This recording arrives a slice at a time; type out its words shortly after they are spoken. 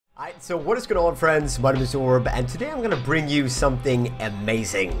Alright, so what is going on, friends? My name is Orb, and today I'm going to bring you something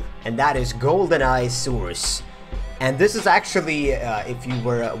amazing, and that is Goldeneye Source. And this is actually, if you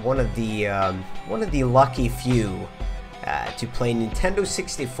were one of the lucky few to play Nintendo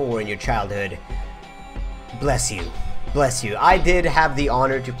 64 in your childhood, bless you. Bless you. I did have the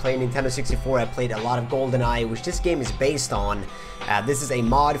honor to play Nintendo 64. I played a lot of Goldeneye, which this game is based on. This is a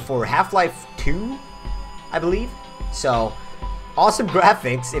mod for Half-Life 2, I believe. So, awesome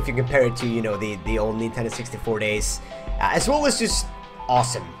graphics if you compare it to, you know, the old Nintendo 64 days. As well as just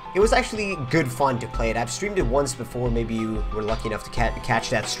awesome. It was actually good fun to play it. I've streamed it once before. Maybe you were lucky enough to catch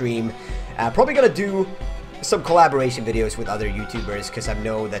that stream. Probably gonna do some collaboration videos with other YouTubers, because I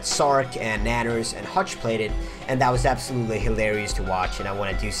know that Sark and Nanners and Hutch played it, and that was absolutely hilarious to watch, and I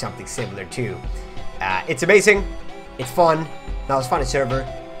want to do something similar too. It's amazing, it's fun, now let's find a server,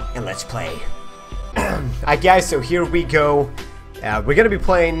 and let's play. Alright guys, so here we go. We're gonna be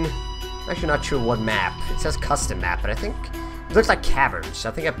playing, I'm actually not sure what map. It says custom map, but I think it looks like caverns. I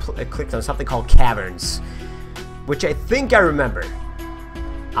think I clicked on something called caverns, which I think I remember.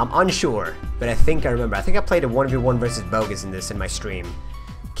 I'm unsure, but I think I remember. I think I played a 1v1 versus Bogus in this in my stream.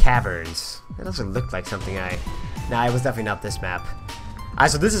 Caverns. That doesn't look like something Nah, it was definitely not this map.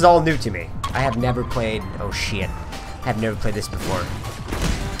 So this is all new to me. I have never played... Oh, shit. I have never played this before.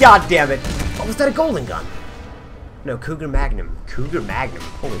 God damn it! Oh, was that a golden gun? No, Cougar Magnum. Cougar Magnum.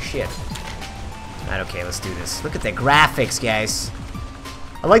 Holy shit. Alright, okay, let's do this. Look at the graphics, guys.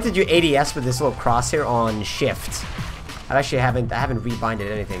 I like to do ADS with this little crosshair on shift. I haven't rebinded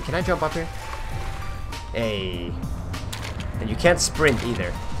anything. Can I jump up here? Hey. And you can't sprint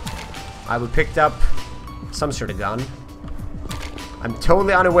either. I would picked up some sort of gun. I'm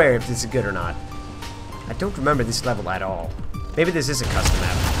totally unaware if this is good or not. I don't remember this level at all. Maybe this is a custom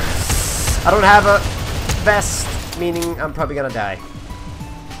map. I don't have a vest, meaning I'm probably gonna die.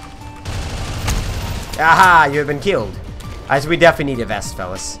 Aha! You have been killed. So we definitely need a vest,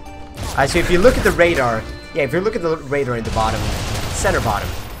 fellas. So if you look at the radar... Yeah, if you look at the radar in the bottom, center bottom,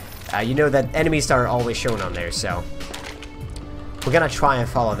 you know that enemies are always shown on there, so we're gonna try and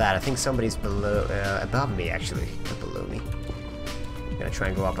follow that. I think somebody's below, above me, actually, not below me. I'm gonna try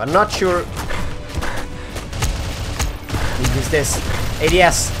and go up. I'm not sure. Use this.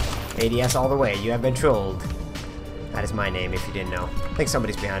 ADS! ADS all the way. You have been trolled. That is my name, if you didn't know. I think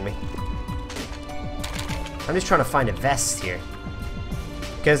somebody's behind me. I'm just trying to find a vest here.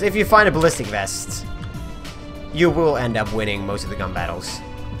 Because if you find a ballistic vest, you will end up winning most of the gun battles.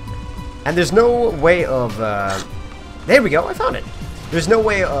 And there's no way of... there we go, I found it. There's no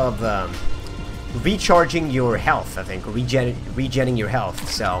way of recharging your health, I think. Regenning your health.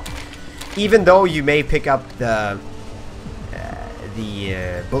 So, even though you may pick up the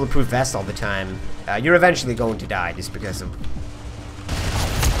bulletproof vest all the time, you're eventually going to die just because of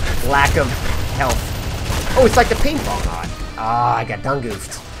lack of health. Oh, it's like the paintball mod. Ah, I got done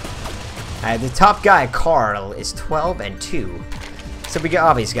goofed. The top guy, Carl, is 12 and 2. So we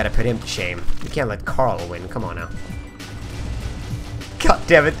obviously gotta put him to shame. We can't let Carl win. Come on now. God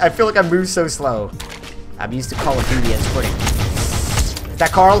damn it. I feel like I move so slow. I'm used to Call of Duty and sprinting. Is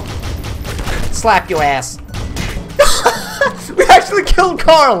that Carl? Slap your ass. We actually killed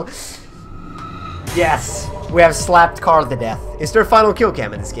Carl! Yes. We have slapped Carl to death. Is there a final kill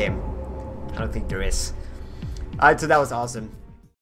cam in this game? I don't think there is. Alright, so that was awesome.